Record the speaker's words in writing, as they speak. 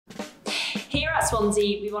Here at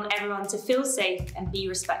Swansea, we want everyone to feel safe and be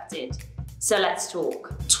respected. So let's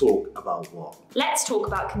talk. Talk about what? Let's talk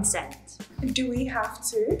about consent. Do we have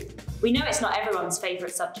to? We know it's not everyone's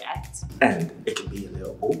favourite subject. And it can be a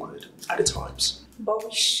little awkward at times. But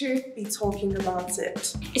we should be talking about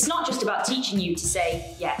it. It's not just about teaching you to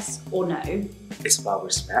say yes or no. It's about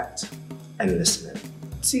respect and listening.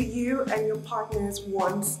 To you and your partner's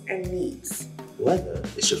wants and needs. Whether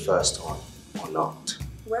it's your first time or not.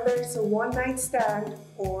 Whether it's a one-night stand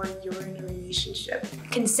or you're in a relationship.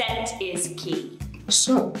 Consent is key.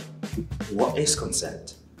 So, what is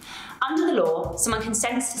consent? Under the law, someone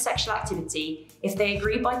consents to sexual activity if they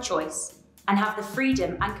agree by choice and have the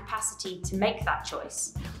freedom and capacity to make that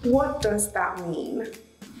choice. What does that mean?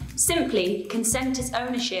 Simply, consent is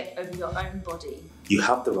ownership over your own body. You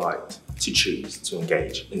have the right to choose to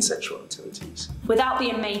engage in sexual activities. Without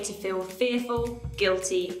being made to feel fearful,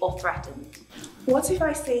 guilty, or threatened. What if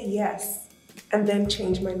I say yes and then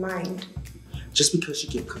change my mind? Just because you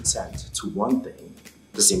give consent to one thing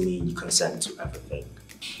doesn't mean you consent to everything.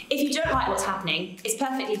 If you don't like what's happening, it's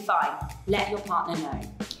perfectly fine. Let your partner know.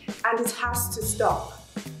 And it has to stop.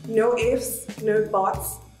 No ifs, no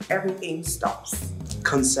buts, everything stops.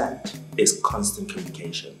 Consent is constant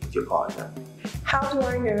communication with your partner. How do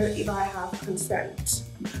I know if I have consent?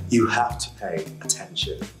 You have to pay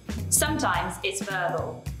attention. Sometimes it's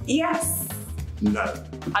verbal. Yes. No.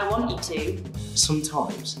 I want you to.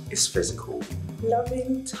 Sometimes it's physical.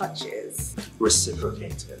 Loving touches.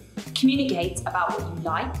 Reciprocating. Communicate about what you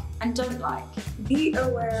like and don't like. Be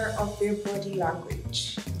aware of their body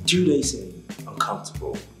language. Do they seem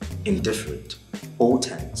uncomfortable, indifferent, or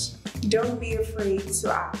tense? Don't be afraid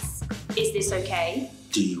to ask. Is this okay?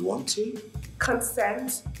 Do you want to?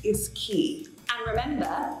 Consent is key. And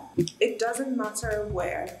remember, it doesn't matter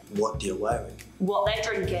where, what they're wearing, what they're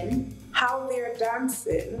drinking, how they're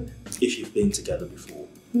dancing. If you've been together before.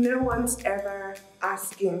 No one's ever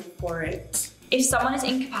asking for it. If someone is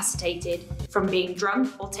incapacitated from being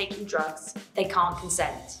drunk or taking drugs, they can't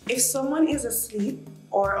consent. If someone is asleep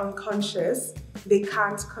or unconscious, they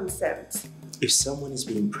can't consent. If someone is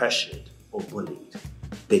being pressured or bullied,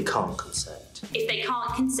 they can't consent. If they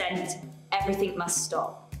can't consent, everything must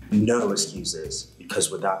stop. No excuses,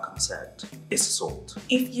 because without consent, it's assault.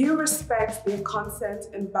 If you respect their consent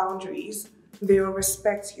and boundaries, they will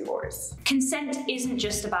respect yours. Consent isn't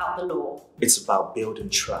just about the law. It's about building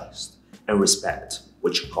trust and respect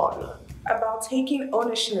with your partner. About taking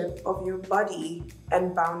ownership of your body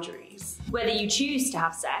and boundaries. Whether you choose to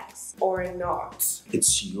have sex or not.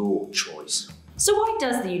 It's your choice. So why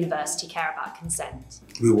does the university care about consent?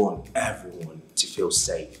 We want everyone to feel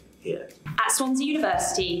safe here. At Swansea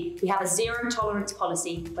University, we have a zero tolerance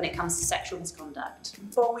policy when it comes to sexual misconduct.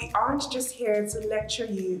 But we aren't just here to lecture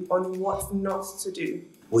you on what not to do.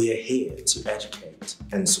 We are here to educate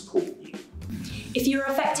and support you. If you are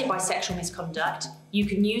affected by sexual misconduct, you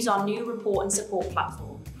can use our new report and support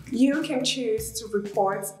platform. You can choose to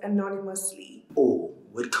report anonymously. Or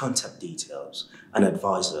with contact details, an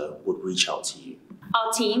advisor would reach out to you.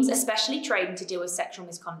 Our teams are specially trained to deal with sexual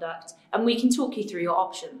misconduct, and we can talk you through your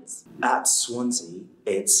options. At Swansea,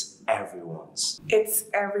 it's everyone's. It's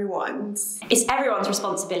everyone's. It's everyone's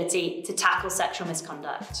responsibility to tackle sexual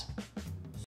misconduct.